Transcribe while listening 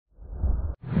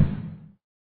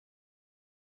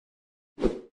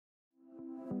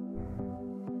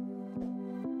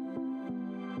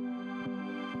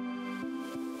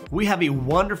We have a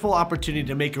wonderful opportunity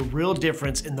to make a real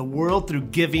difference in the world through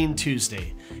Giving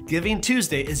Tuesday. Giving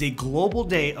Tuesday is a global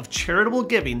day of charitable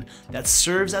giving that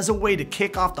serves as a way to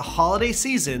kick off the holiday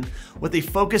season with a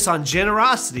focus on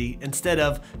generosity instead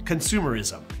of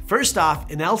consumerism. First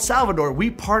off, in El Salvador, we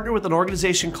partner with an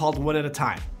organization called One at a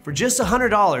Time. For just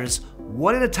 $100,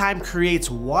 One at a Time creates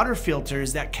water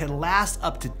filters that can last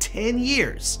up to 10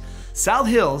 years. South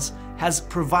Hills has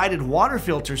provided water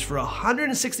filters for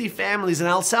 160 families in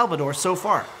El Salvador so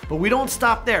far. But we don't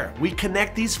stop there. We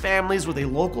connect these families with a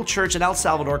local church in El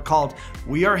Salvador called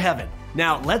We Are Heaven.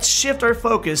 Now, let's shift our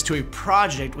focus to a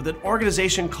project with an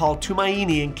organization called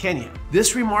Tumaini in Kenya.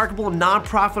 This remarkable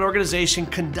nonprofit organization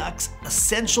conducts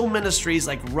essential ministries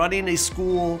like running a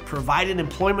school, providing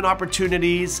employment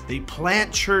opportunities, they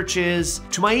plant churches.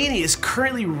 Tumaini is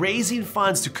currently raising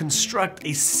funds to construct a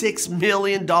 $6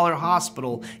 million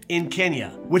hospital in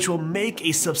Kenya, which will make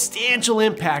a substantial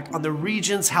impact on the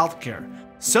region's healthcare.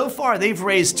 So far, they've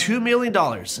raised $2 million,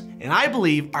 and I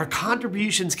believe our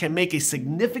contributions can make a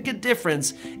significant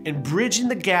difference in bridging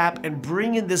the gap and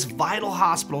bringing this vital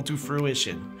hospital to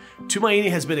fruition. Tumaini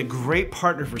has been a great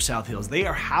partner for South Hills. They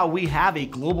are how we have a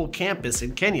global campus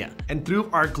in Kenya. And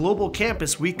through our global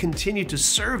campus, we continue to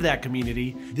serve that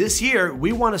community. This year,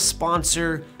 we want to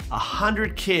sponsor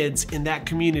 100 kids in that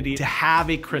community to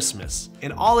have a Christmas.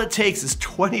 And all it takes is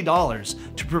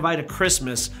 $20 to provide a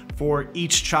Christmas for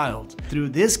each child. Through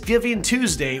this Giving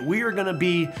Tuesday, we are gonna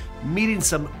be meeting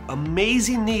some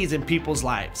amazing needs in people's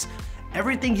lives.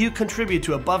 Everything you contribute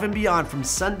to Above and Beyond from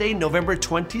Sunday, November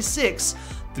 26th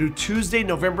through Tuesday,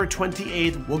 November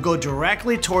 28th will go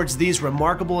directly towards these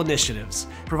remarkable initiatives,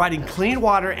 providing clean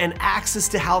water and access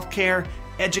to healthcare,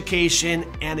 education,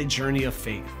 and a journey of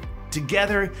faith.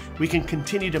 Together, we can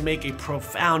continue to make a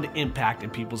profound impact in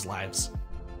people's lives.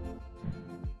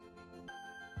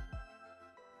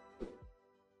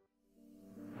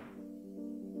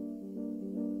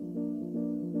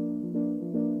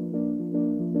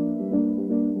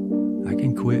 I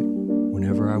can quit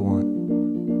whenever I want.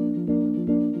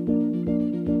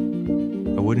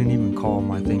 I wouldn't even call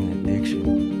my thing an addiction.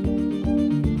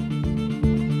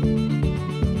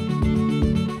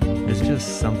 It's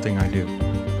just something I do.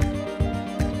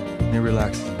 And it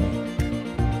relaxes me.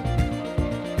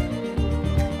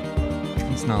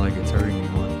 It's not like it's hurting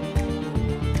anyone.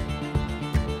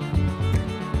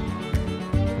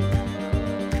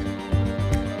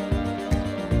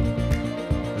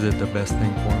 Is it the best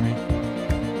thing for me?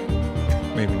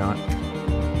 Maybe not.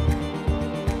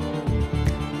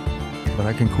 But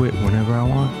I can quit whenever I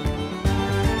want.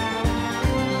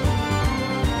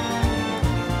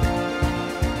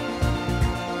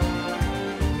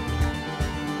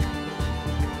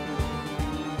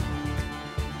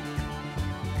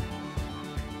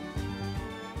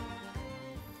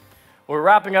 We're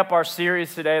wrapping up our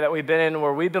series today that we've been in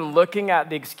where we've been looking at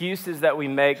the excuses that we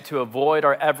make to avoid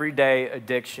our everyday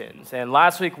addictions. And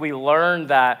last week we learned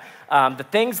that the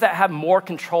things that have more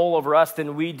control over us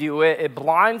than we do, it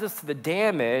blinds us to the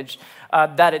damage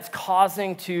that it's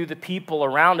causing to the people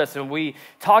around us. And we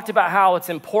talked about how it's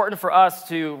important for us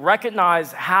to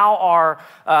recognize how our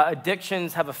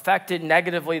addictions have affected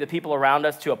negatively the people around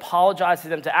us, to apologize to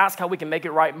them, to ask how we can make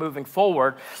it right moving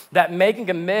forward. That making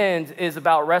amends is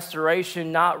about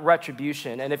restoration, not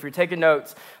retribution. And if you're taking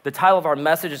notes, the title of our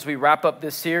message as we wrap up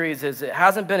this series is "It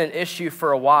hasn't been an issue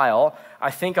for a while.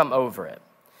 I think I'm over it."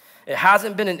 It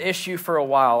hasn't been an issue for a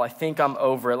while. I think I'm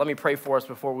over it. Let me pray for us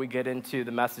before we get into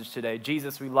the message today.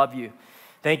 Jesus, we love you.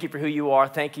 Thank you for who you are.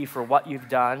 Thank you for what you've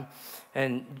done.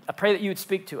 And I pray that you would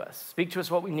speak to us. Speak to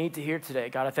us what we need to hear today.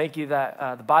 God, I thank you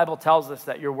that the Bible tells us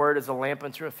that your word is a lamp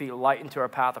unto our feet, a light into our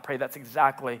path. I pray that's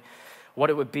exactly what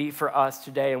it would be for us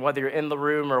today. And whether you're in the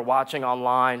room or watching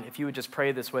online, if you would just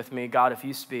pray this with me. God, if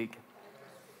you speak,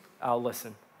 I'll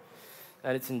listen.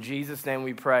 And it's in Jesus' name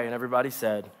we pray. And everybody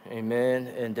said, amen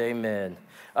and amen.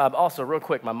 Also, real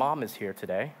quick, my mom is here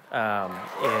today.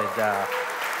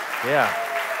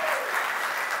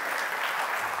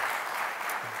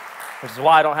 Which is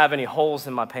why I don't have any holes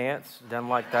in my pants, done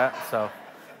like that. So,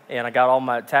 and I got all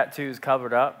my tattoos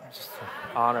covered up just to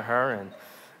honor her. And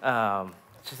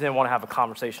just didn't want to have a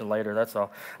conversation later, that's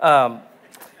all.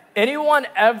 Anyone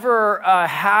ever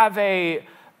have a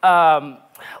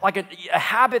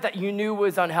habit that you knew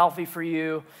was unhealthy for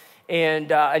you,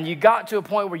 and you got to a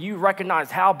point where you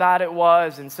recognized how bad it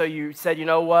was, and so you said, you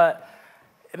know what,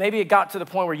 maybe it got to the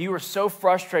point where you were so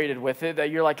frustrated with it that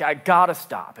you're like, I gotta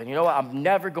stop. And you know what? I'm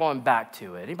never going back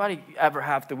to it. Anybody ever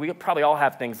have to? We probably all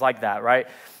have things like that, right?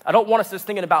 I don't want us just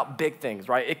thinking about big things,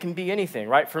 right? It can be anything,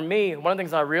 right? For me, one of the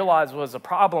things I realized was a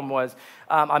problem was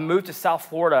I moved to South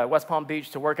Florida, West Palm Beach,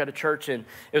 to work at a church, and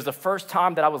it was the first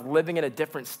time that I was living in a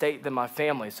different state than my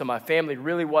family. So my family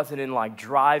really wasn't in like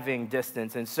driving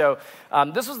distance. And so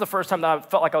this was the first time that I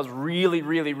felt like I was really,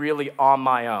 really, really on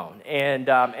my own.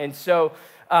 And so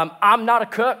I'm not a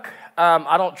cook.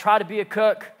 I don't try to be a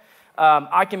cook.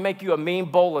 I can make you a mean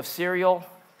bowl of cereal.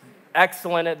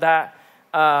 Excellent at that.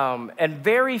 And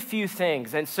very few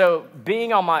things. And so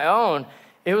being on my own,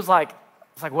 it's like,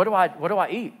 what do I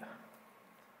eat?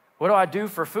 What do I do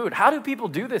for food? How do people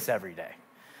do this every day?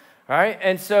 Right?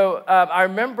 And so I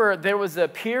remember there was a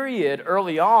period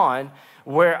early on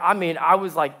where, I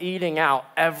was like eating out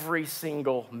every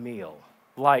single meal.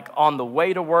 Like on the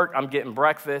way to work, I'm getting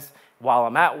breakfast. While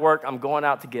I'm at work, I'm going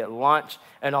out to get lunch.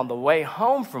 And on the way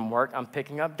home from work, I'm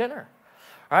picking up dinner.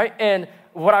 Right? And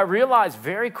what I realized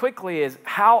very quickly is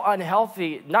how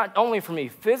unhealthy, not only for me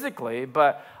physically,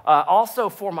 but also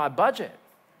for my budget.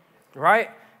 Right?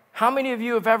 How many of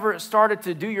you have ever started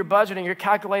to do your budget and you're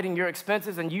calculating your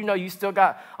expenses and you know you still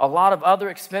got a lot of other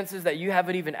expenses that you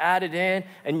haven't even added in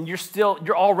and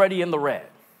you're already in the red?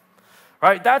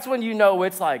 Right? That's when you know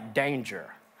it's like danger.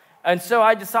 And so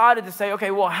I decided to say,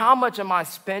 okay, well, how much am I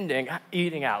spending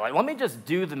eating out? Like, let me just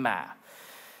do the math.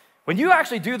 When you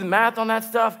actually do the math on that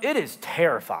stuff, it is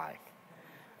terrifying.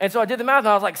 And so I did the math and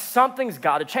I was like, something's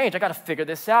got to change. I got to figure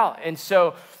this out. And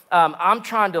so I'm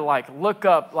trying to like look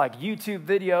up like YouTube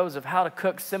videos of how to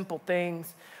cook simple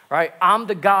things, right? I'm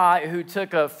the guy who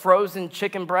took a frozen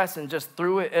chicken breast and just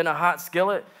threw it in a hot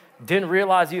skillet. Didn't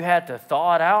realize you had to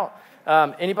thaw it out.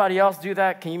 Anybody else do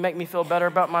that? Can you make me feel better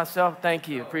about myself? Thank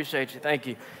you. Appreciate you. Thank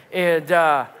you. And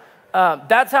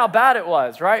that's how bad it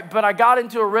was, right? But I got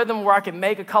into a rhythm where I could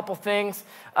make a couple things,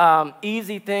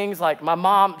 easy things. Like my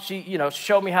mom, she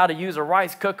showed me how to use a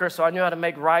rice cooker, so I knew how to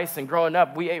make rice. And growing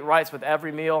up, we ate rice with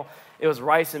every meal. It was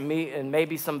rice and meat and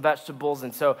maybe some vegetables.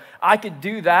 And so I could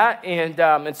do that.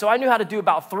 And so I knew how to do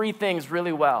about 3 things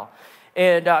really well.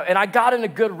 And I got in a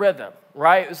good rhythm,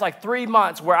 right? It was like 3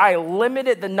 months where I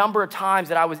limited the number of times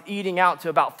that I was eating out to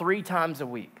about 3 times a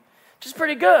week, which is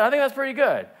pretty good. I think that's pretty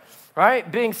good, right?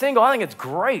 Being single, I think it's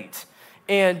great.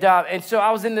 And so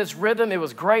I was in this rhythm. It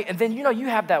was great. And then, you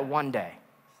have that one day.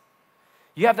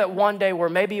 You have that one day where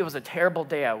maybe it was a terrible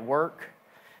day at work.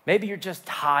 Maybe you're just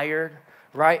tired,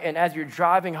 right? And as you're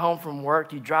driving home from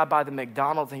work, you drive by the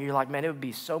McDonald's and you're like, man, it would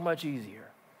be so much easier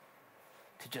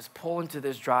to just pull into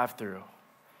this drive-thru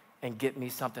and get me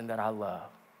something that I love,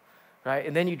 right?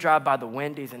 And then you drive by the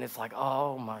Wendy's and it's like,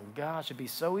 oh my gosh, it'd be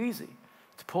so easy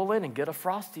to pull in and get a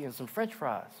Frosty and some French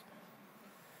fries.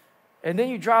 And then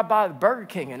you drive by the Burger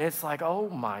King and it's like, oh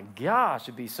my gosh,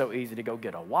 it'd be so easy to go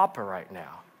get a Whopper right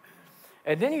now.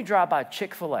 And then you drive by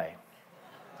Chick-fil-A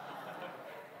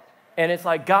and it's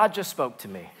like, God just spoke to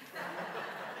me.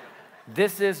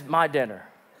 This is my dinner,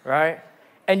 right?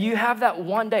 And you have that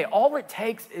one day. All it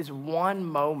takes is one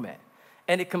moment,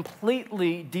 and it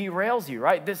completely derails you,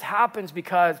 right? This happens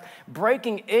because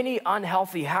breaking any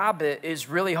unhealthy habit is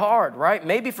really hard, right?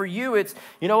 Maybe for you, it's,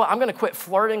 I'm going to quit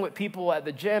flirting with people at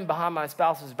the gym behind my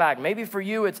spouse's back. Maybe for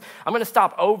you, it's, I'm going to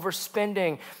stop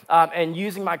overspending and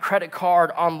using my credit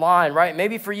card online, right?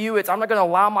 Maybe for you, it's, I'm not going to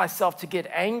allow myself to get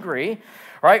angry,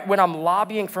 right, when I'm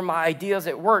lobbying for my ideas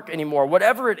at work anymore.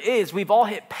 Whatever it is, we've all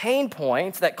hit pain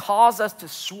points that cause us to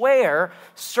swear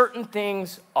certain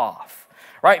things off,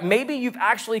 right? Maybe you've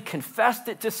actually confessed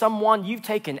it to someone, you've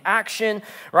taken action,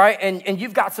 right, and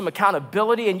you've got some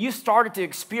accountability, and you started to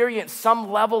experience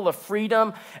some level of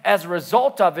freedom as a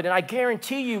result of it. And I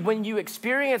guarantee you, when you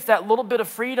experience that little bit of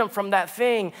freedom from that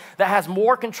thing that has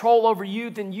more control over you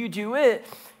than you do it,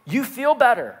 you feel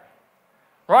better.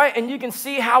 Right? And you can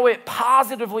see how it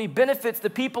positively benefits the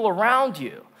people around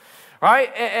you,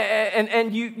 right?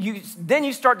 And then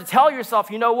you start to tell yourself,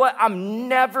 you know what? I'm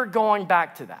never going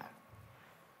back to that,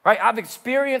 right? I've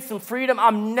experienced some freedom.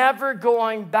 I'm never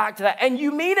going back to that. And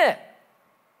you mean it,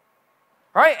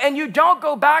 right? And you don't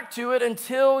go back to it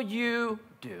until you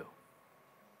do.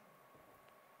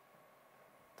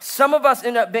 Some of us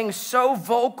end up being so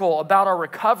vocal about our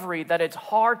recovery that it's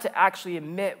hard to actually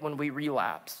admit when we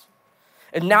relapse.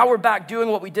 And now we're back doing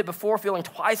what we did before, feeling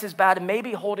twice as bad and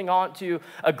maybe holding on to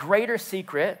a greater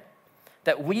secret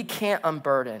that we can't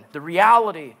unburden. The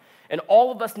reality, and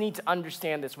all of us need to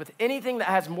understand this, with anything that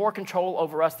has more control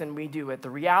over us than we do it, the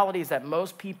reality is that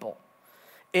most people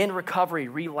in recovery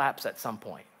relapse at some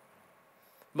point.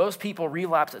 Most people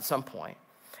relapse at some point.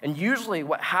 And usually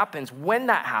what happens when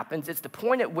that happens, it's the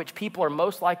point at which people are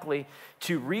most likely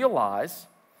to realize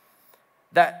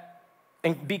that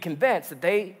and be convinced that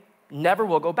they never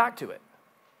will go back to it.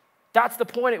 That's the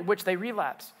point at which they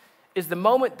relapse, is the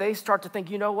moment they start to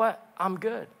think, you know what, I'm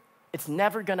good. It's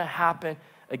never gonna happen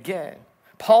again.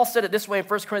 Paul said it this way in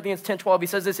 1 Corinthians 10:12. He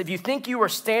says this, if you think you are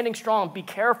standing strong, be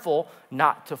careful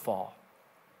not to fall.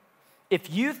 If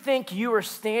you think you are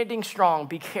standing strong,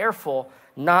 be careful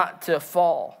not to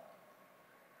fall.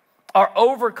 Our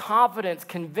overconfidence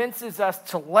convinces us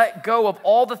to let go of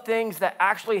all the things that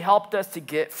actually helped us to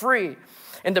get free.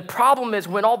 And the problem is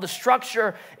when all the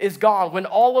structure is gone, when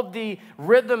all of the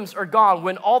rhythms are gone,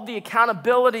 when all the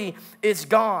accountability is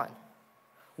gone,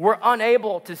 we're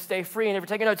unable to stay free. And if you're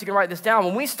taking notes, you can write this down.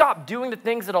 When we stop doing the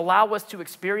things that allow us to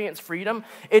experience freedom,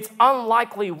 it's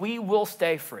unlikely we will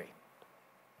stay free.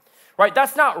 Right?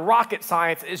 That's not rocket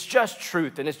science. It's just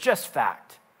truth and it's just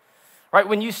fact. Right?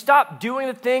 When you stop doing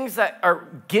the things that are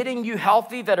getting you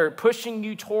healthy, that are pushing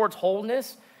you towards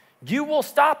wholeness, you will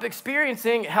stop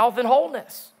experiencing health and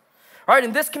wholeness. Right?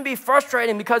 And this can be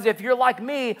frustrating because if you're like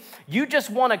me, you just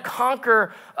want to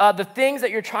conquer the things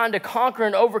that you're trying to conquer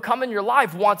and overcome in your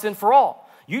life once and for all.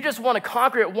 You just want to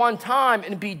conquer it one time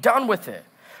and be done with it.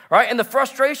 Right? And the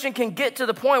frustration can get to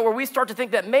the point where we start to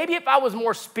think that maybe if I was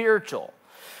more spiritual,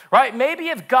 right? Maybe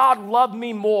if God loved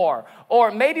me more, or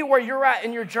maybe where you're at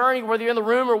in your journey, whether you're in the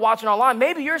room or watching online,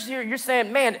 maybe you're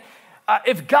saying, man,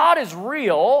 if God is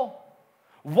real,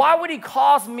 why would he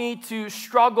cause me to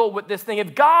struggle with this thing?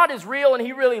 If God is real and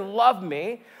he really loved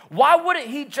me, why wouldn't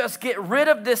he just get rid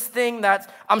of this thing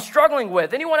that I'm struggling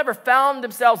with? Anyone ever found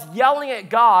themselves yelling at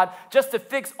God just to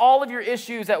fix all of your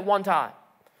issues at one time?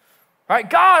 Right?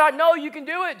 God, I know you can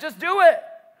do it. Just do it.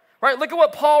 Right, look at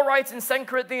what Paul writes in 2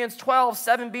 Corinthians 12,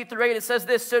 7b through 8. It says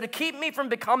this, so to keep me from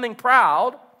becoming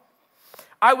proud,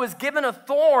 I was given a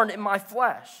thorn in my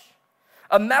flesh,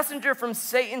 a messenger from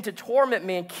Satan to torment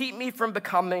me and keep me from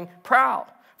becoming proud.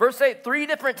 Verse 8, 3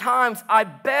 different times I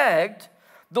begged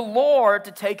the Lord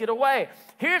to take it away.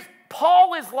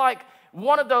 Paul is like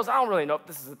one of those, I don't really know if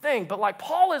this is a thing, but like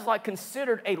Paul is like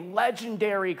considered a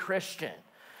legendary Christian.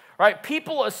 Right?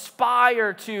 People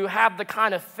aspire to have the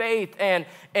kind of faith and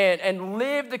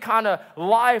live the kind of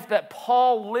life that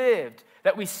Paul lived,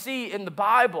 that we see in the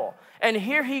Bible. And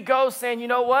here he goes saying, you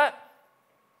know what?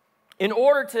 In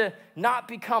order to not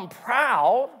become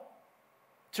proud,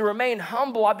 to remain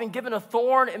humble, I've been given a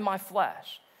thorn in my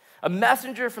flesh, a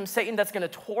messenger from Satan that's going to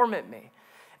torment me.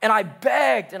 And I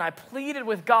begged and I pleaded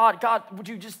with God, God, would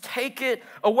you just take it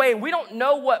away? And we don't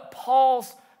know what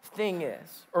Paul's thing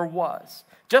is or was.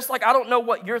 Just like I don't know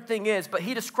what your thing is, but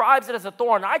he describes it as a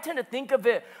thorn. I tend to think of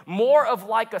it more of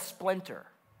like a splinter,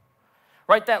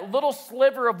 right? That little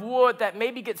sliver of wood that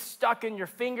maybe gets stuck in your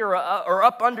finger or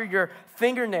up under your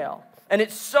fingernail. And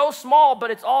it's so small, but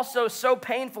it's also so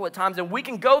painful at times. And we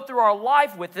can go through our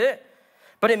life with it,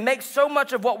 but it makes so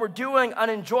much of what we're doing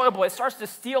unenjoyable. It starts to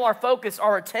steal our focus,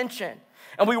 our attention.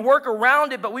 And we work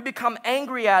around it, but we become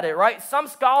angry at it, right? Some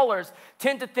scholars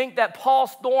tend to think that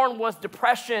Paul's thorn was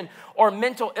depression or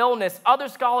mental illness. Other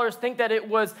scholars think that it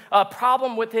was a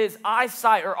problem with his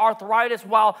eyesight or arthritis,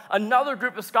 while another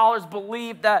group of scholars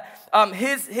believe that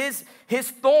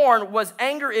his thorn was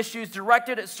anger issues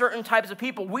directed at certain types of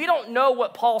people. We don't know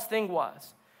what Paul's thing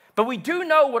was, but we do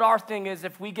know what our thing is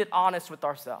if we get honest with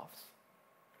ourselves.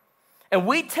 And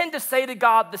we tend to say to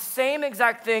God the same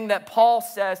exact thing that Paul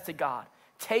says to God.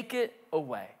 Take it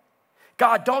away.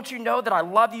 God, don't you know that I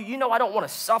love you? You know I don't want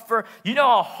to suffer. You know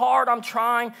how hard I'm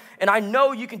trying, and I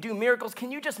know you can do miracles.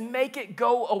 Can you just make it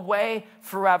go away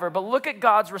forever? But look at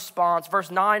God's response. Verse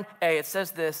 9a, it says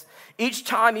this. Each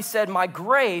time he said, my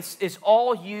grace is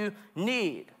all you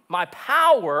need. My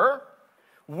power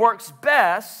works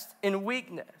best in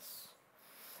weakness.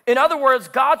 In other words,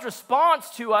 God's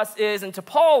response to us is, and to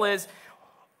Paul is,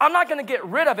 I'm not going to get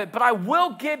rid of it, but I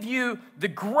will give you the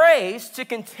grace to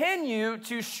continue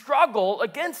to struggle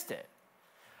against it.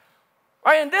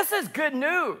 Right? And this is good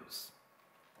news.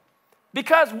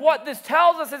 Because what this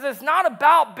tells us is it's not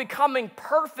about becoming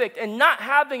perfect and not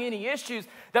having any issues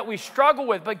that we struggle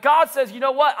with. But God says, you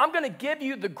know what? I'm going to give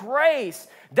you the grace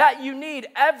that you need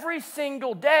every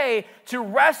single day to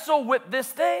wrestle with this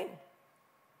thing.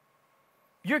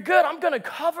 You're good. I'm going to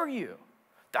cover you.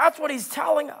 That's what he's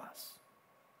telling us.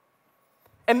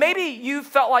 And maybe you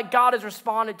felt like God has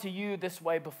responded to you this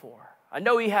way before. I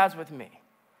know he has with me.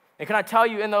 And can I tell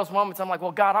you in those moments, I'm like,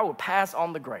 well, God, I will pass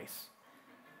on the grace.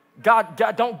 God,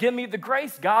 don't give me the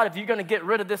grace, God, if you're going to get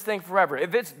rid of this thing forever.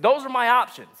 Those are my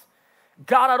options.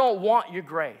 God, I don't want your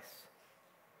grace.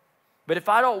 But if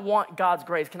I don't want God's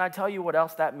grace, can I tell you what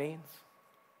else that means?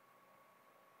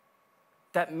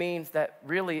 that means that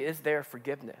really is there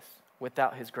forgiveness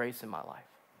without his grace in my life.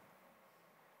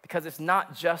 Because it's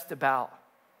not just about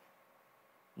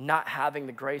not having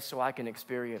the grace so I can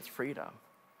experience freedom,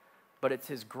 but it's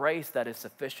his grace that is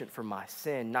sufficient for my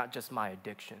sin, not just my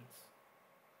addictions.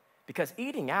 Because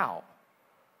eating out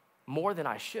more than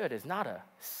I should is not a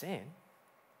sin.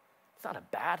 It's not a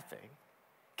bad thing.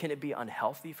 Can it be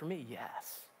unhealthy for me?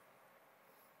 Yes.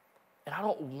 And I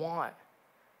don't want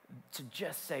to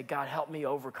just say, God, help me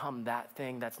overcome that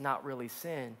thing that's not really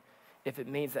sin, if it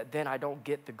means that then I don't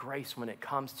get the grace when it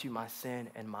comes to my sin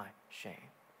and my shame.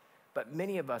 But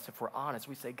many of us, if we're honest,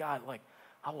 we say, God, like,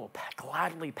 I will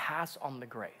gladly pass on the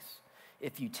grace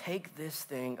if you take this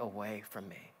thing away from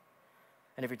me.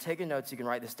 And if you're taking notes, you can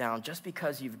write this down. Just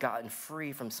because you've gotten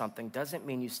free from something doesn't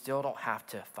mean you still don't have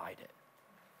to fight it.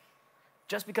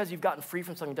 Just because you've gotten free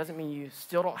from something doesn't mean you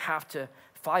still don't have to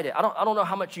fight it. I don't know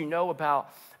how much you know about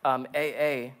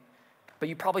AA, but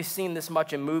you've probably seen this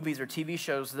much in movies or TV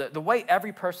shows. The way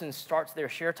every person starts their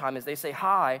share time is they say,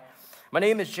 hi, my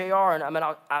name is JR, and I'm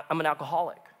an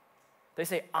alcoholic. They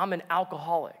say, I'm an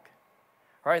alcoholic,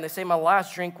 right? And they say, my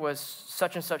last drink was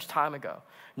such and such time ago.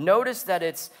 Notice that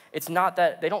it's not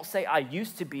that, they don't say, I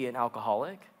used to be an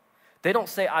alcoholic. They don't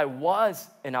say, I was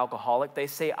an alcoholic. They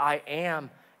say, I am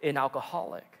an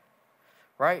alcoholic,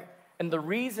 right? And the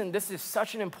reason this is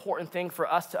such an important thing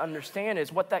for us to understand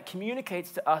is what that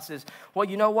communicates to us is, well,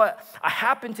 you know what? I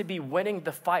happen to be winning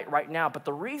the fight right now, but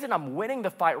the reason I'm winning the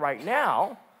fight right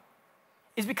now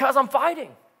is because I'm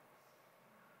fighting.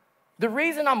 The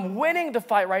reason I'm winning the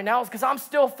fight right now is because I'm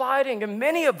still fighting. And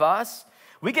many of us,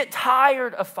 we get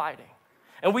tired of fighting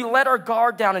and we let our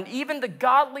guard down. And even the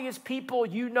godliest people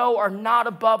you know are not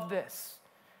above this.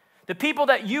 The people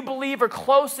that you believe are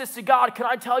closest to God, can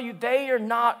I tell you, they are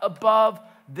not above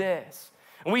this.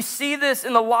 And we see this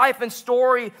in the life and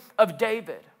story of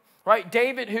David, right?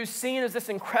 David, who's seen as this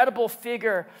incredible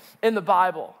figure in the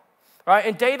Bible. Right?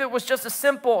 And David was just a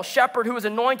simple shepherd who was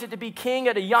anointed to be king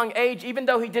at a young age, even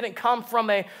though he didn't come from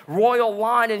a royal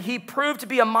line. And he proved to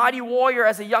be a mighty warrior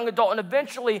as a young adult and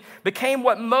eventually became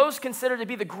what most consider to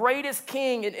be the greatest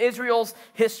king in Israel's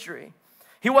history.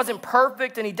 He wasn't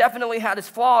perfect and he definitely had his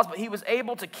flaws, but he was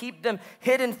able to keep them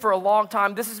hidden for a long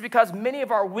time. This is because many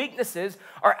of our weaknesses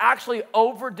are actually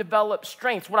overdeveloped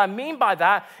strengths. What I mean by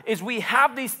that is we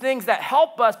have these things that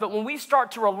help us, but when we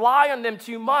start to rely on them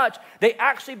too much, they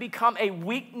actually become a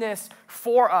weakness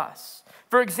for us.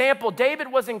 For example,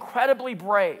 David was incredibly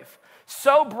brave.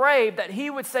 So brave that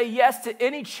he would say yes to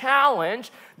any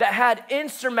challenge that had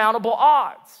insurmountable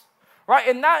odds. Right?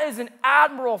 And that is an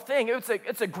admirable thing.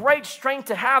 It's a great strength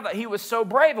to have that he was so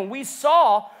brave. And we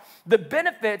saw the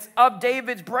benefits of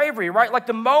David's bravery, right? Like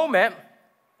the moment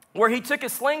where he took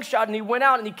his slingshot and he went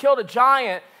out and he killed a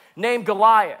giant named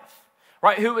Goliath,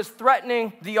 right? Who was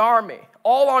threatening the army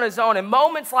all on his own. And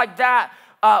moments like that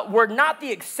were not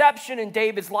the exception in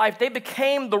David's life. They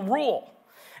became the rule.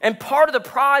 And part of the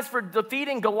prize for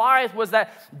defeating Goliath was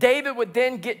that David would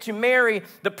then get to marry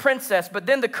the princess. But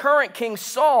then the current king,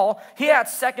 Saul, he had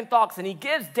second thoughts, and he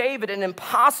gives David an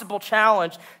impossible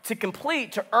challenge to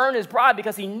complete to earn his bride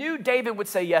because he knew David would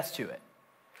say yes to it.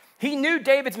 He knew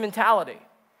David's mentality.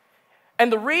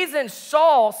 And the reason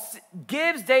Saul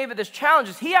gives David this challenge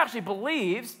is he actually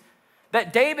believes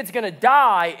that David's going to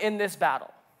die in this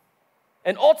battle.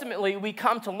 And ultimately, we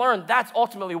come to learn that's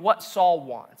ultimately what Saul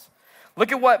wants.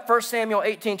 Look at what 1 Samuel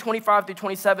 18, 25 through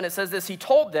 27, it says this. He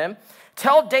told them,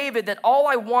 tell David that all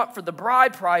I want for the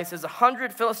bride price is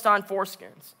 100 Philistine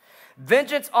foreskins.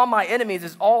 Vengeance on my enemies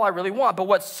is all I really want. But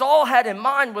what Saul had in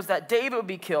mind was that David would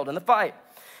be killed in the fight.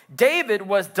 David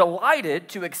was delighted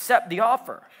to accept the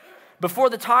offer. Before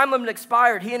the time limit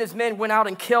expired, he and his men went out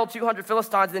and killed 200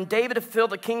 Philistines. Then David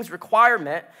fulfilled the king's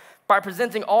requirement by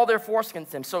presenting all their foreskins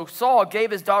to him. So Saul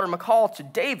gave his daughter Michal to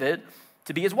David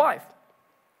to be his wife.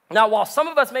 Now, while some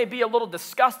of us may be a little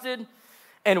disgusted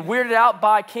and weirded out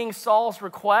by King Saul's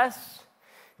requests,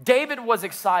 David was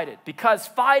excited because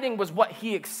fighting was what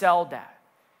he excelled at.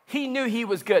 He knew he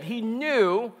was good. He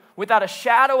knew without a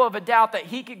shadow of a doubt that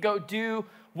he could go do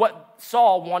what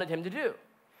Saul wanted him to do.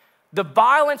 The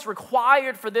violence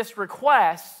required for this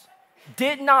request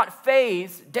did not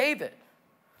faze David.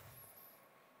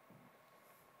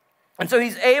 And so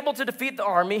he's able to defeat the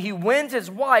army. He wins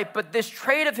his wife, but this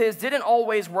trait of his didn't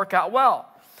always work out well.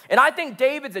 And I think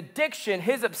David's addiction,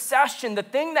 his obsession, the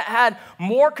thing that had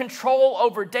more control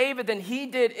over David than he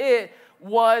did it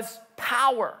was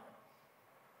power.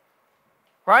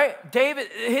 Right? David,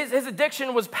 his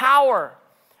addiction was power.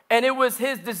 And it was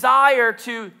his desire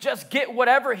to just get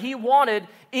whatever he wanted,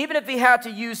 even if he had to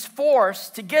use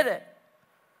force to get it.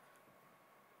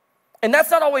 And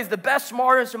that's not always the best,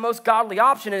 smartest, or most godly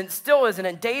option, and it still isn't.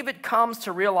 And David comes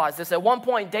to realize this. At one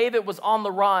point, David was on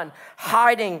the run,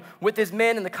 hiding with his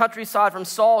men in the countryside from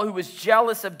Saul, who was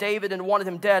jealous of David and wanted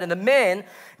him dead. And the men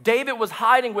David was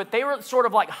hiding with, they were sort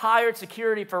of like hired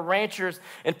security for ranchers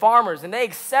and farmers, and they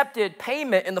accepted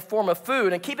payment in the form of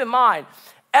food. And keep in mind,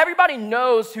 everybody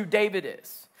knows who David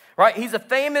is, right? He's a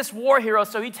famous war hero,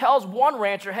 so he tells one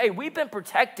rancher, hey, we've been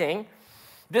protecting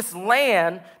this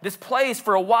land, this place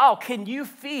for a while. Can you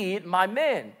feed my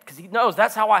men? Because he knows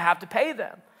that's how I have to pay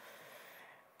them.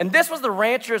 And this was the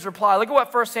rancher's reply. Look at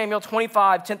what 1 Samuel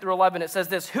 25, 10 through 11, it says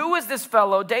this. Who is this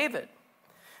fellow David?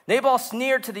 Nabal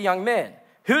sneered to the young men.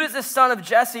 Who does this son of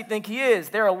Jesse think he is?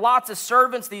 There are lots of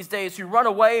servants these days who run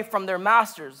away from their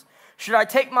masters. Should I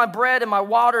take my bread and my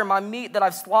water and my meat that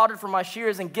I've slaughtered for my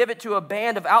shears and give it to a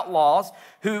band of outlaws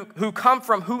who come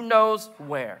from who knows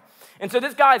where? And so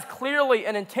this guy is clearly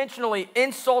and intentionally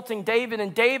insulting David,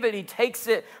 and David, he takes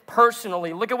it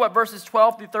personally. Look at what verses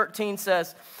 12 through 13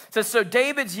 says. It says, so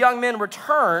David's young men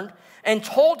returned and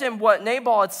told him what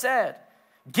Nabal had said.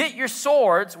 Get your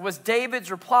swords, was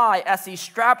David's reply as he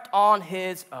strapped on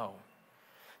his own.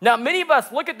 Now, many of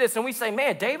us look at this and we say,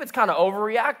 man, David's kind of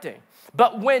overreacting.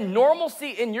 But when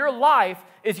normalcy in your life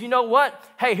is, you know what?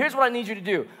 Hey, here's what I need you to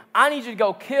do. I need you to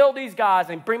go kill these guys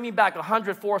and bring me back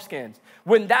 100 foreskins.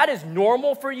 When that is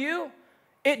normal for you,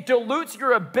 it dilutes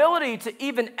your ability to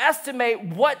even estimate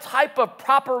what type of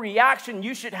proper reaction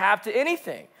you should have to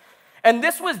anything. And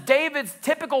this was David's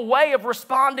typical way of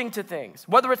responding to things.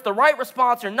 Whether it's the right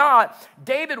response or not,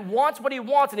 David wants what he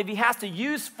wants, and if he has to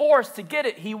use force to get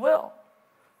it, he will.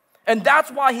 And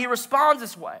that's why he responds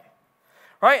this way,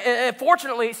 right? And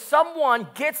fortunately, someone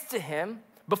gets to him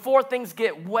before things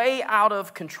get way out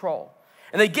of control.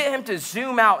 And they get him to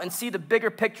zoom out and see the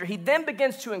bigger picture. He then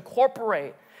begins to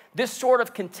incorporate this sort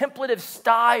of contemplative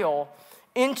style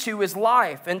into his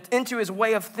life and into his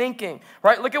way of thinking,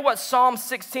 right? Look at what Psalm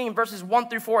 16, verses 1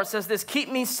 through 4, it says this, keep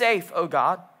me safe, O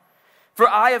God, for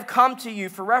I have come to you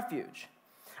for refuge.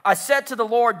 I said to the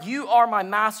Lord, you are my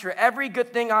master. Every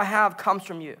good thing I have comes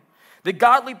from you. The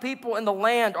godly people in the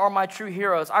land are my true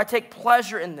heroes. I take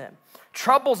pleasure in them.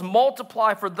 Troubles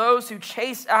multiply for those who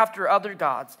chase after other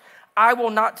gods. I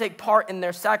will not take part in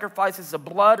their sacrifices of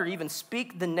blood or even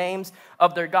speak the names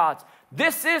of their gods.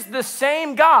 This is the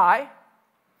same guy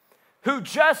who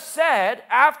just said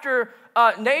after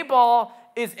Nabal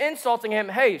is insulting him,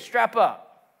 hey, strap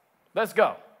up, let's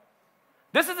go.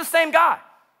 This is the same guy.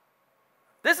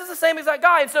 This is the same exact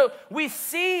guy. And so we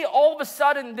see all of a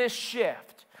sudden this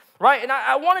shift, right? And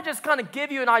I want to just kind of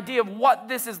give you an idea of what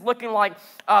this is looking like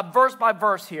verse by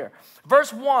verse here.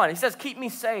 Verse 1, he says, keep me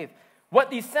safe.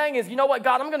 What he's saying is, you know what,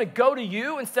 God, I'm going to go to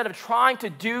you instead of trying to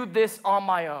do this on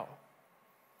my own.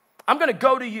 I'm going to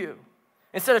go to you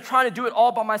instead of trying to do it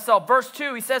all by myself. Verse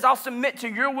 2, he says, I'll submit to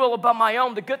your will above my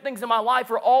own. The good things in my life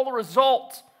are all the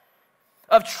result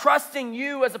of trusting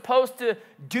you as opposed to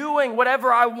doing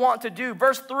whatever I want to do.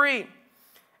 Verse 3,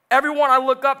 everyone I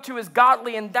look up to is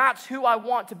godly, and that's who I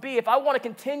want to be. If I want to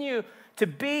continue to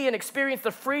be and experience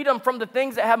the freedom from the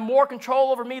things that have more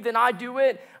control over me than I do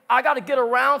it, I got to get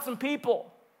around some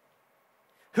people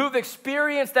who've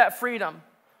experienced that freedom,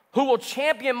 who will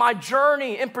champion my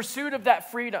journey in pursuit of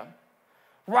that freedom.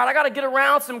 Right, I got to get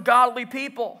around some godly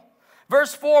people.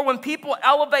 Verse 4, when people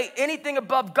elevate anything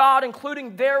above God,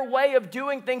 including their way of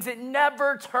doing things, it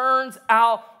never turns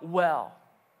out well.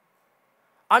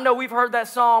 I know we've heard that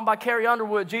song by Carrie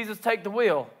Underwood, Jesus Take the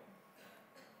Wheel.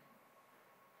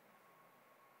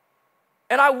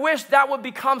 And I wish that would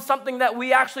become something that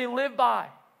we actually live by.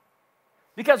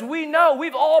 Because we know,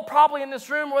 we've all probably in this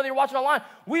room, whether you're watching online,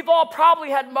 we've all probably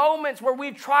had moments where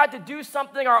we've tried to do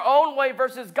something our own way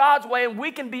versus God's way, and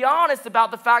we can be honest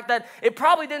about the fact that it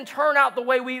probably didn't turn out the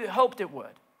way we hoped it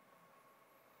would.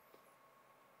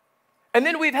 And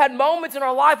then we've had moments in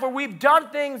our life where we've done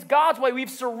things God's way. We've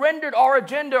surrendered our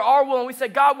agenda, our will, and we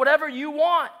said, God, whatever you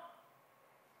want.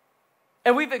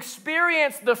 And we've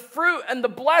experienced the fruit and the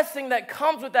blessing that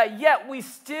comes with that, yet we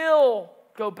still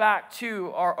go back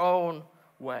to our own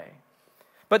way.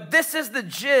 But this is the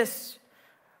gist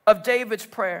of David's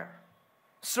prayer.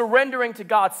 Surrendering to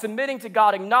God, submitting to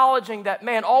God, acknowledging that,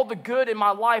 man, all the good in my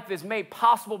life is made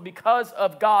possible because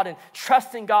of God, and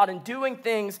trusting God and doing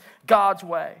things God's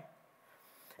way.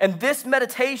 And this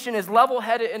meditation is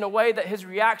level-headed in a way that his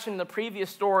reaction in the previous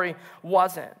story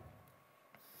wasn't.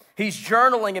 He's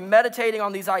journaling and meditating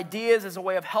on these ideas as a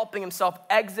way of helping himself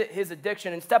exit his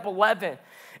addiction. And step 11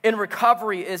 in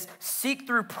recovery is seek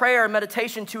through prayer and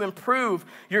meditation to improve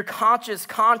your conscious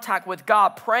contact with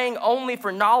God, praying only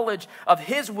for knowledge of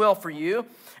his will for you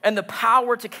and the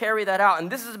power to carry that out. And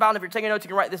this is about, if you're taking notes, you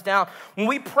can write this down. When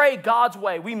we pray God's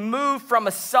way, we move from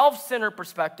a self-centered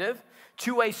perspective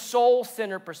to a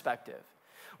soul-centered perspective.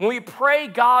 When we pray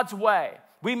God's way,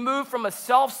 we move from a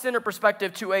self-centered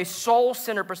perspective to a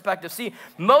soul-centered perspective. See,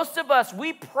 most of us,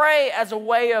 we pray as a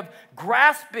way of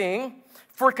grasping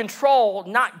for control,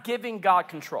 not giving God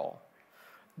control.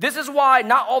 This is why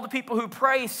not all the people who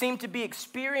pray seem to be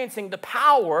experiencing the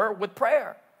power with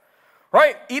prayer,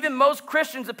 right? Even most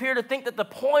Christians appear to think that the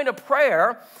point of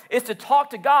prayer is to talk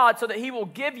to God so that he will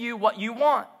give you what you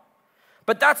want.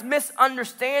 But that's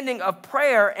misunderstanding of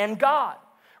prayer and God.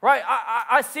 Right,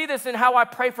 I see this in how I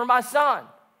pray for my son.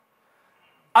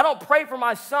 I don't pray for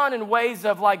my son in ways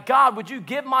of like, God, would you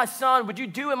give my son, would you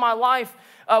do in my life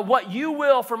what you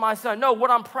will for my son? No,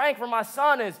 what I'm praying for my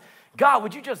son is, God,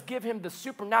 would you just give him the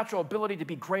supernatural ability to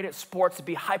be great at sports, to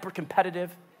be hyper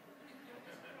competitive?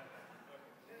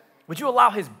 Would you allow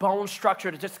his bone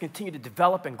structure to just continue to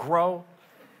develop and grow,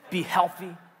 be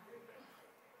healthy?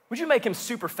 Would you make him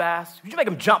super fast? Would you make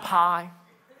him jump high?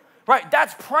 Right,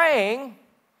 that's praying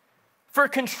for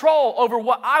control over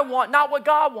what I want, not what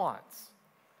God wants,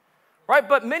 right?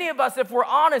 But many of us, if we're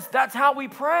honest, that's how we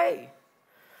pray,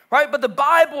 right? But the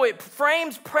Bible, it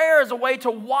frames prayer as a way to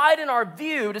widen our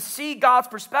view, to see God's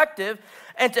perspective,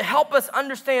 and to help us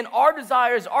understand our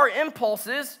desires, our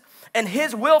impulses, and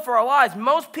his will for our lives.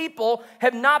 Most people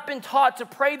have not been taught to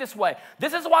pray this way.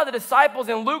 This is why the disciples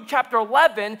in Luke chapter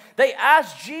 11, they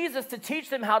asked Jesus to teach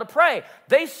them how to pray.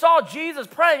 They saw Jesus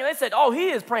praying, and they said, oh,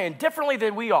 he is praying differently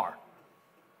than we are.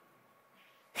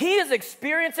 He is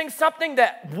experiencing something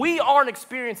that we aren't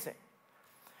experiencing.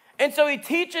 And so he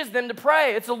teaches them to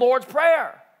pray. It's the Lord's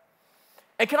Prayer.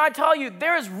 And can I tell you,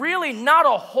 there is really not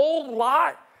a whole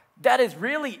lot that is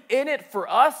really in it for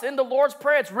us in the Lord's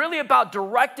Prayer. It's really about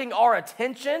directing our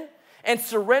attention and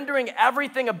surrendering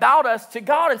everything about us to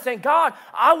God and saying, God,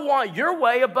 I want your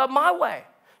way above my way.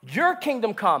 Your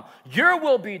kingdom come. Your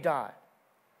will be done.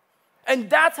 And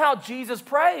that's how Jesus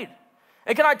prayed.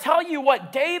 And can I tell you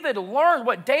what David learned,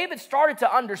 what David started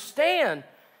to understand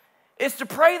is to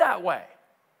pray that way.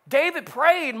 David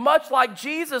prayed much like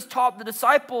Jesus taught the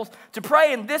disciples to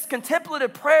pray, and this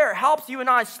contemplative prayer helps you and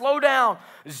I slow down,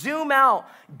 zoom out,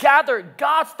 gather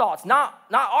God's thoughts, not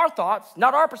our thoughts,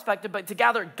 not our perspective, but to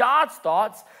gather God's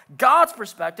thoughts, God's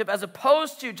perspective, as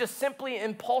opposed to just simply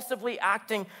impulsively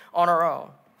acting on our own.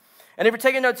 And if you're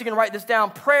taking notes, you can write this down.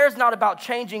 Prayer is not about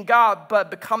changing God, but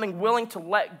becoming willing to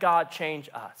let God change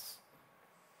us.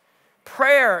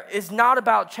 Prayer is not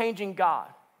about changing God,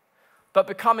 but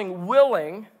becoming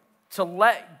willing to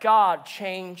let God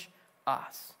change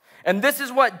us. And this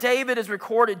is what David is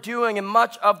recorded doing in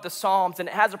much of the Psalms, and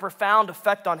it has a profound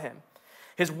effect on him.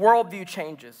 His worldview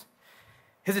changes.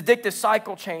 His addictive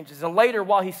cycle changes. And later,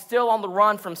 while he's still on the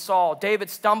run from Saul, David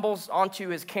stumbles onto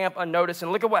his camp unnoticed.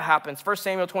 And look at what happens. 1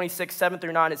 Samuel 26,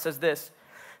 7-9, it says this.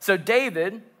 So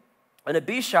David and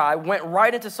Abishai went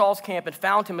right into Saul's camp and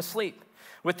found him asleep,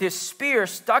 with his spear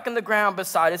stuck in the ground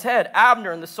beside his head.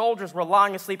 Abner and the soldiers were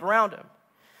lying asleep around him.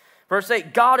 Verse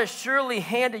 8, God has surely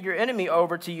handed your enemy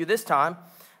over to you this time.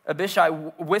 Abishai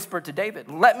whispered to David,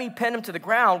 let me pin him to the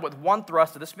ground with one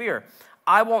thrust of the spear.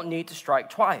 I won't need to strike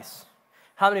twice.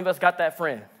 How many of us got that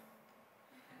friend?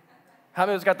 How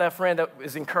many of us got that friend that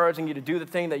is encouraging you to do the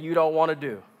thing that you don't want to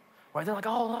do? Right? They're like,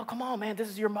 oh, come on, man, this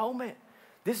is your moment.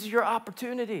 This is your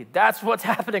opportunity. That's what's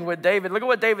happening with David. Look at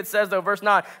what David says, though, verse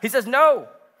 9. He says, no,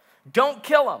 don't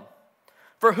kill him.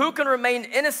 For who can remain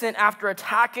innocent after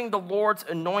attacking the Lord's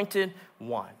anointed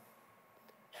one?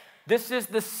 This is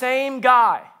the same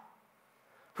guy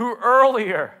who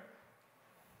earlier,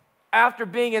 after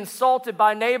being insulted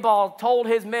by Nabal, told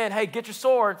his men, hey, get your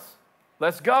swords,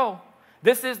 let's go.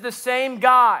 This is the same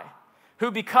guy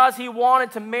who, because he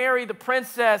wanted to marry the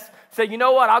princess, said, you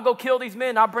know what, I'll go kill these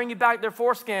men, I'll bring you back their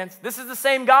foreskins. This is the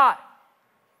same guy.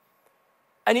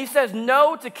 And he says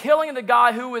no to killing the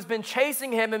guy who has been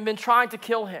chasing him and been trying to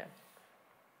kill him.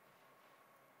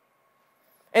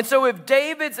 And so if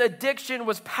David's addiction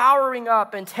was powering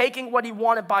up and taking what he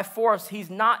wanted by force, he's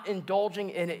not indulging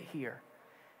in it here.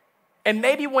 And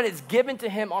maybe when it's given to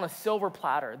him on a silver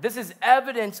platter, this is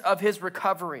evidence of his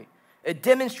recovery. It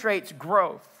demonstrates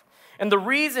growth. And the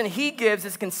reason he gives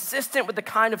is consistent with the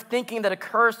kind of thinking that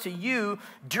occurs to you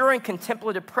during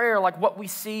contemplative prayer, like what we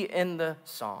see in the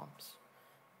Psalms.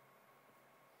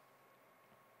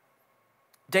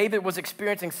 David was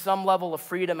experiencing some level of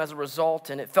freedom as a result,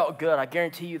 and it felt good. I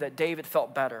guarantee you that David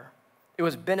felt better. It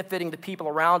was benefiting the people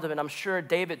around him, and I'm sure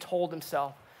David told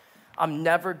himself, I'm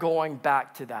never going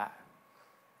back to that.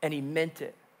 And he meant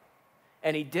it.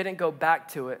 And he didn't go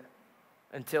back to it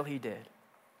until he did.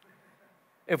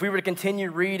 If we were to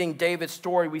continue reading David's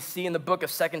story, we see in the book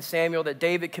of 2 Samuel that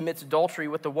David commits adultery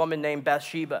with a woman named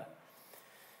Bathsheba,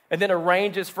 and then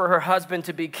arranges for her husband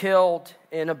to be killed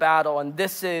in a battle. And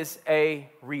this is a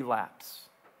relapse,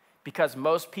 because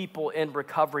most people in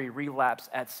recovery relapse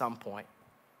at some point.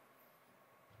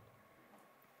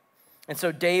 And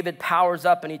so David powers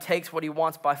up and he takes what he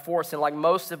wants by force. And like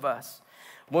most of us,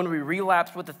 when we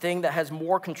relapse with the thing that has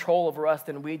more control over us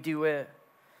than we do it,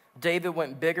 David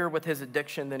went bigger with his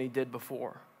addiction than he did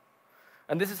before.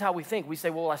 And this is how we think. We say,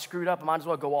 well, I screwed up. I might as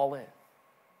well go all in.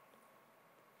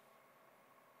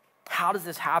 How does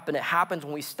this happen? It happens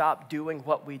when we stop doing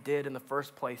what we did in the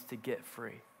first place to get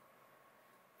free.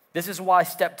 This is why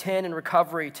step 10 in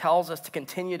recovery tells us to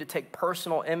continue to take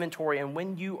personal inventory. And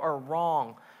when you are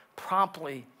wrong,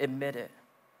 promptly admit it.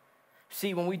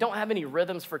 See, when we don't have any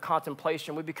rhythms for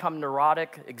contemplation, we become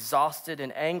neurotic, exhausted,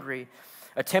 and angry,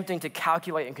 attempting to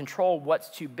calculate and control what's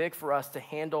too big for us to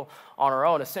handle on our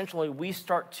own. Essentially, we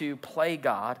start to play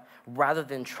God rather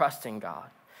than trusting God.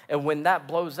 And when that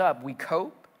blows up, we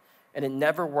cope, and it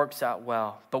never works out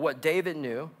well. But what David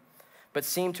knew, but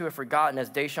seemed to have forgotten as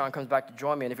Deshaun comes back to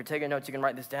join me, and if you're taking notes, you can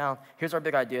write this down. Here's our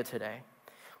big idea today.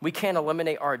 We can't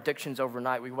eliminate our addictions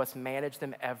overnight. We must manage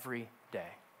them every day.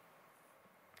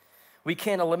 We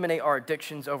can't eliminate our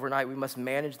addictions overnight. We must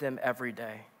manage them every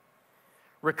day.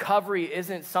 Recovery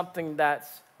isn't something that's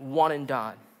one and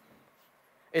done.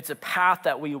 It's a path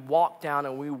that we walk down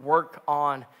and we work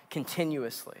on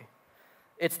continuously.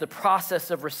 It's the process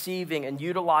of receiving and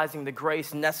utilizing the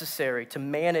grace necessary to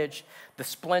manage the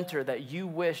splinter that you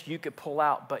wish you could pull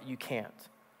out, but you can't.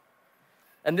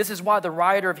 And this is why the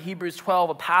writer of Hebrews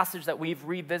 12, a passage that we've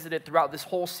revisited throughout this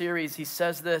whole series, he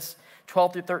says this,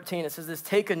 12 through 13, it says this,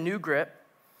 take a new grip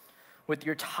with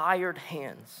your tired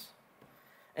hands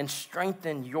and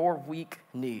strengthen your weak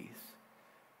knees.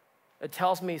 It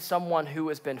tells me someone who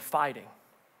has been fighting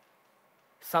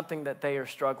something that they are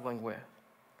struggling with.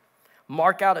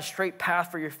 Mark out a straight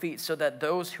path for your feet so that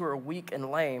those who are weak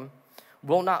and lame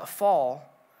will not fall,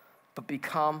 but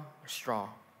become strong.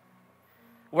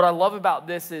 What I love about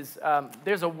this is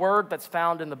there's a word that's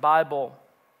found in the Bible,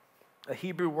 a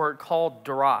Hebrew word called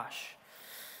darash.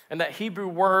 And that Hebrew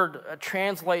word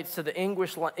translates to the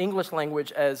English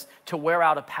language as to wear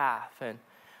out a path. And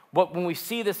when we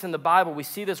see this in the Bible, we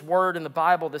see this word in the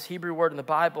Bible, this Hebrew word in the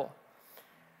Bible,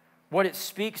 what it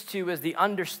speaks to is the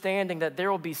understanding that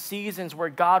there will be seasons where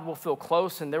God will feel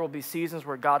close and there will be seasons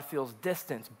where God feels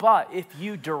distant. But if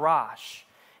you darash,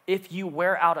 if you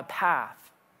wear out a path,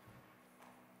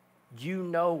 you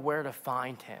know where to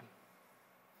find him,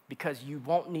 because you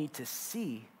won't need to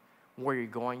see where you're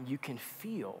going. You can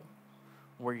feel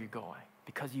where you're going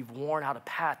because you've worn out a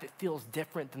path. It feels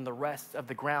different than the rest of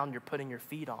the ground you're putting your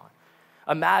feet on.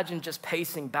 Imagine just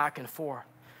pacing back and forth,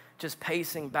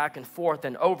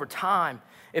 and over time,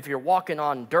 if you're walking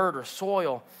on dirt or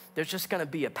soil, there's just going to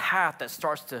be a path that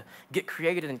starts to get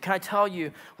created. And can I tell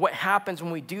you what happens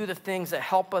when we do the things that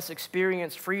help us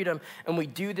experience freedom and we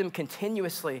do them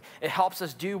continuously? It helps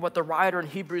us do what the writer in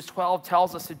Hebrews 12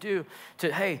 tells us to do,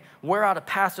 to, wear out a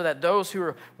path so that those who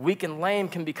are weak and lame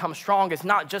can become strong. It's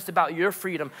not just about your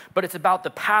freedom, but it's about the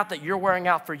path that you're wearing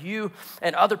out for you,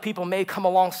 and other people may come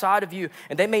alongside of you,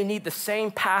 and they may need the same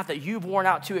path that you've worn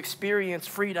out to experience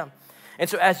freedom. And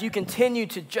so as you continue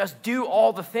to just do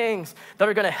all the things that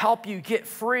are going to help you get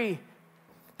free,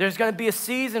 there's going to be a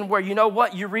season where, you know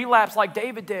what, you relapse like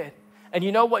David did. And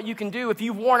you know what you can do? If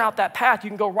you've worn out that path,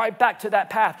 you can go right back to that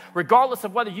path, regardless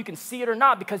of whether you can see it or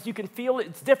not, because you can feel it.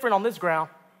 It's different on this ground.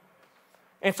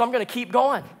 And so I'm going to keep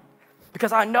going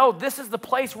because I know this is the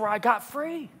place where I got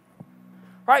free.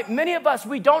 Right? Many of us,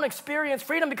 we don't experience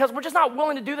freedom because we're just not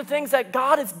willing to do the things that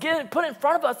God has put in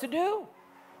front of us to do.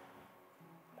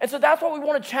 And so that's what we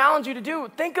want to challenge you to do.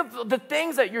 Think of the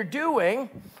things that you're doing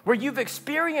where you've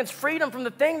experienced freedom from the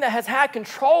thing that has had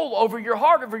control over your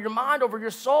heart, over your mind, over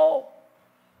your soul,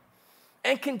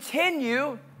 and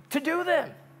continue to do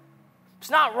them. It's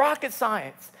not rocket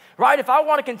science, right? If I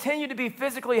want to continue to be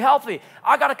physically healthy,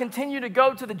 I got to continue to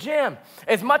go to the gym.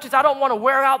 As much as I don't want to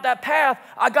wear out that path,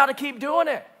 I got to keep doing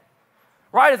it.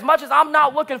 Right? As much as I'm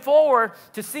not looking forward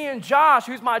to seeing Josh,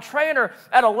 who's my trainer,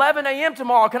 at 11 a.m.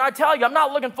 tomorrow, can I tell you, I'm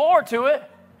not looking forward to it.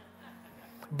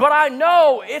 But I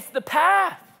know it's the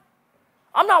path.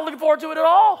 I'm not looking forward to it at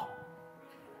all.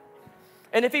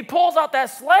 And if he pulls out that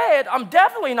sled, I'm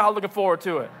definitely not looking forward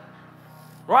to it.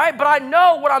 right? But I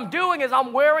know what I'm doing is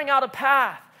I'm wearing out a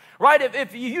path, right?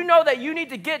 If you know that you need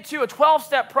to get to a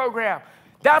 12-step program,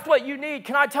 that's what you need.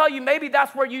 Can I tell you, maybe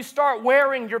that's where you start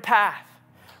wearing your path,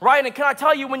 right? And can I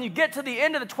tell you, when you get to the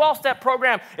end of the 12-step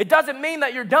program, it doesn't mean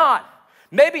that you're done.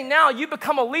 Maybe now you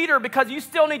become a leader because you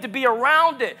still need to be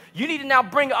around it. You need to now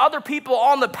bring other people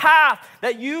on the path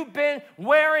that you've been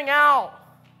wearing out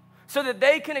so that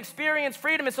they can experience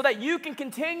freedom and so that you can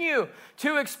continue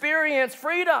to experience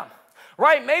freedom,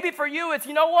 right? Maybe for you, it's,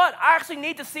 you know what? I actually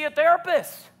need to see a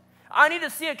therapist. I need to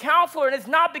see a counselor, and it's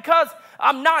not because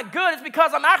I'm not good. It's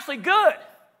because I'm actually good.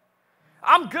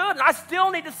 I'm good, and I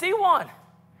still need to see one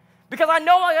because I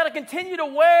know I got to continue to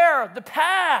wear the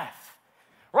path.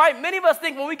 Right? Many of us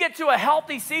think when we get to a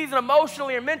healthy season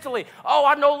emotionally or mentally, oh,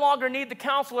 I no longer need the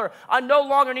counselor. I no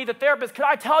longer need the therapist. Could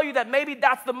I tell you that maybe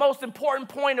that's the most important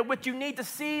point at which you need to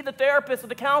see the therapist or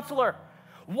the counselor?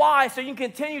 Why? So you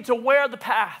can continue to wear the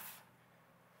path.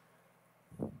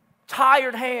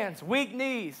 Tired hands, weak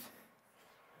knees.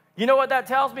 You know what that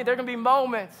tells me? There are going to be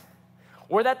moments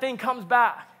where that thing comes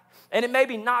back and it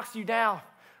maybe knocks you down.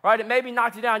 Right? It maybe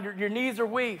knocks you down. Your knees are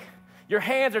weak. Your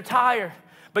hands are tired.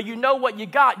 But you know what you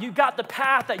got? You got the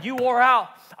path that you wore out.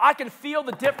 I can feel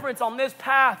the difference on this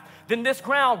path than this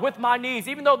ground with my knees.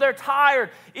 Even though they're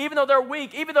tired, even though they're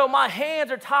weak, even though my hands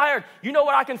are tired, you know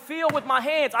what I can feel with my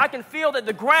hands? I can feel that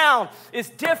the ground is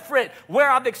different, where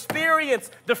I've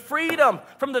experienced the freedom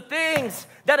from the things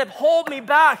that have held me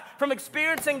back from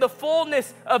experiencing the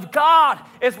fullness of God.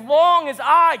 As long as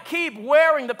I keep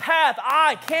wearing the path,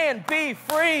 I can be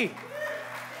free.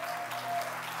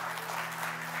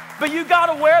 But you got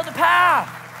to wear the path.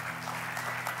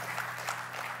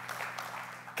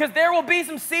 Because there will be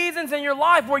some seasons in your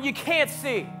life where you can't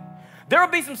see. There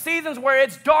will be some seasons where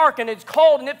it's dark and it's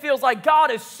cold and it feels like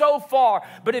God is so far.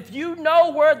 But if you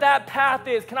know where that path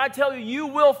is, can I tell you, you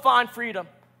will find freedom.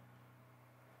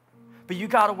 But you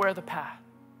got to wear the path.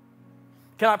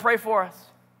 Can I pray for us?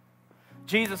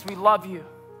 Jesus, we love you.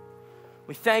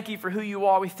 We thank you for who you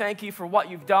are. We thank you for what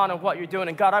you've done and what you're doing.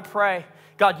 And God, I pray,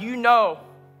 God, you know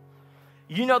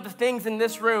the things in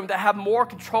this room that have more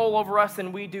control over us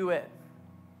than we do it.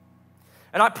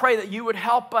 And I pray that you would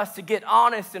help us to get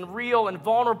honest and real and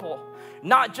vulnerable,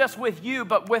 not just with you,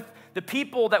 but with the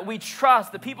people that we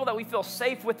trust, the people that we feel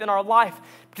safe with in our life.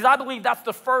 Because I believe that's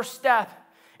the first step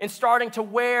in starting to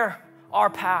wear our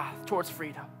path towards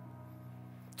freedom,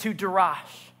 to darash.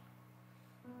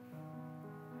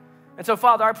 And so,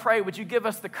 Father, I pray, would you give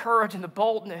us the courage and the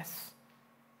boldness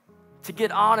to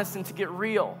get honest and to get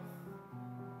real.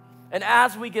 And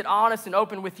as we get honest and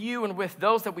open with you and with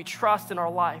those that we trust in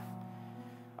our life,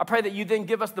 I pray that you then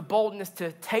give us the boldness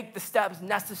to take the steps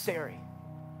necessary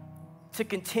to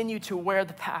continue to wear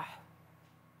the path.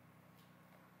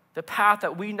 The path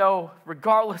that we know,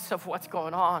 regardless of what's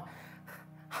going on,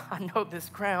 I know this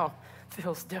ground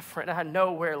feels different. I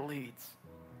know where it leads.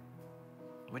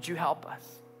 Would you help us?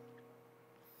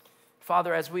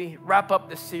 Father, as we wrap up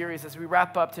this series, as we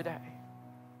wrap up today,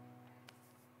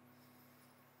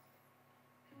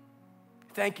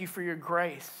 thank you for your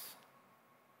grace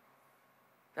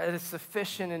that is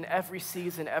sufficient in every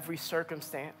season, every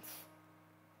circumstance.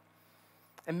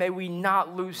 And may we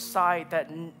not lose sight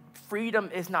that freedom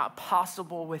is not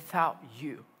possible without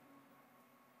you.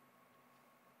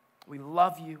 We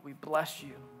love you, we bless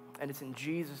you, and it's in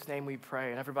Jesus' name we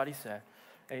pray. And everybody said,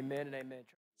 amen and amen.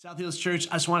 South Hills Church,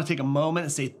 I just want to take a moment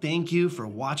and say thank you for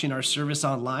watching our service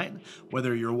online.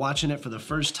 Whether you're watching it for the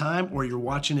first time or you're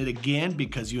watching it again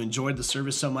because you enjoyed the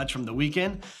service so much from the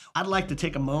weekend, I'd like to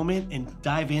take a moment and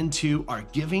dive into our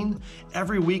giving.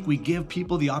 Every week we give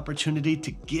people the opportunity to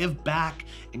give back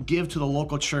and give to the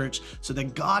local church so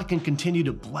that God can continue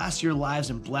to bless your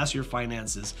lives and bless your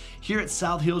finances. Here at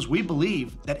South Hills, we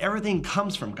believe that everything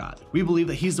comes from God. We believe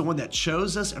that He's the one that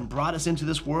chose us and brought us into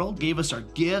this world, gave us our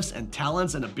gifts and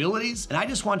talents and abilities. And I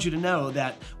just want you to know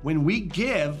that when we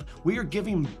give, we are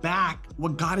giving back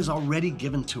what God has already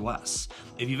given to us.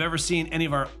 If you've ever seen any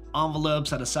of our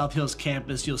envelopes at a South Hills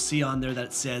campus, you'll see on there that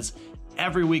it says,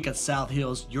 every week at South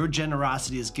Hills, your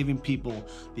generosity is giving people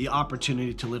the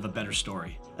opportunity to live a better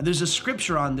story. And there's a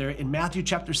scripture on there in Matthew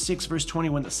chapter 6, verse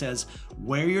 21 that says,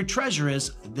 where your treasure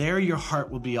is, there your heart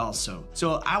will be also.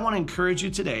 So I want to encourage you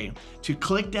today to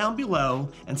click down below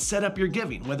and set up your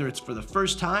giving, whether it's for the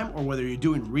first time or whether you're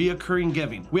doing reoccurring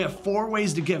giving. We have 4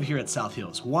 ways to give here at South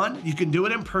Hills. 1, you can do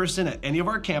it in person at any of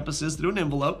our campuses through an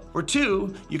envelope. Or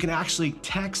 2, you can actually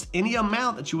text any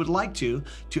amount that you would like to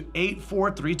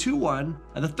 84321 one.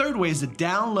 And the third way is to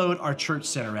download our Church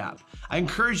Center app. I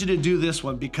encourage you to do this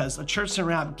one because the Church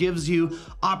Center app gives you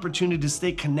opportunity to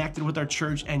stay connected with our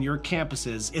church and your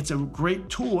campuses. It's a great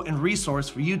tool and resource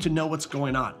for you to know what's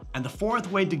going on. And the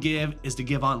fourth way to give is to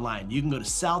give online. You can go to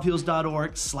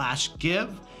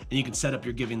southhills.org/give and you can set up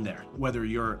your giving there. Whether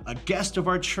you're a guest of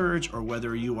our church or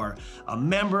whether you are a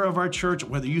member of our church, or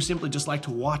whether you simply just like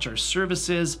to watch our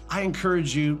services, I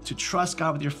encourage you to trust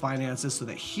God with your finances so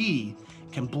that He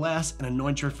can bless and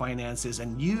anoint your finances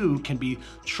and you can be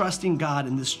trusting God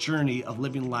in this journey of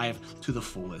living life to the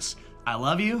fullest. I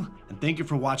love you and thank you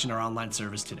for watching our online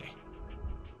service today.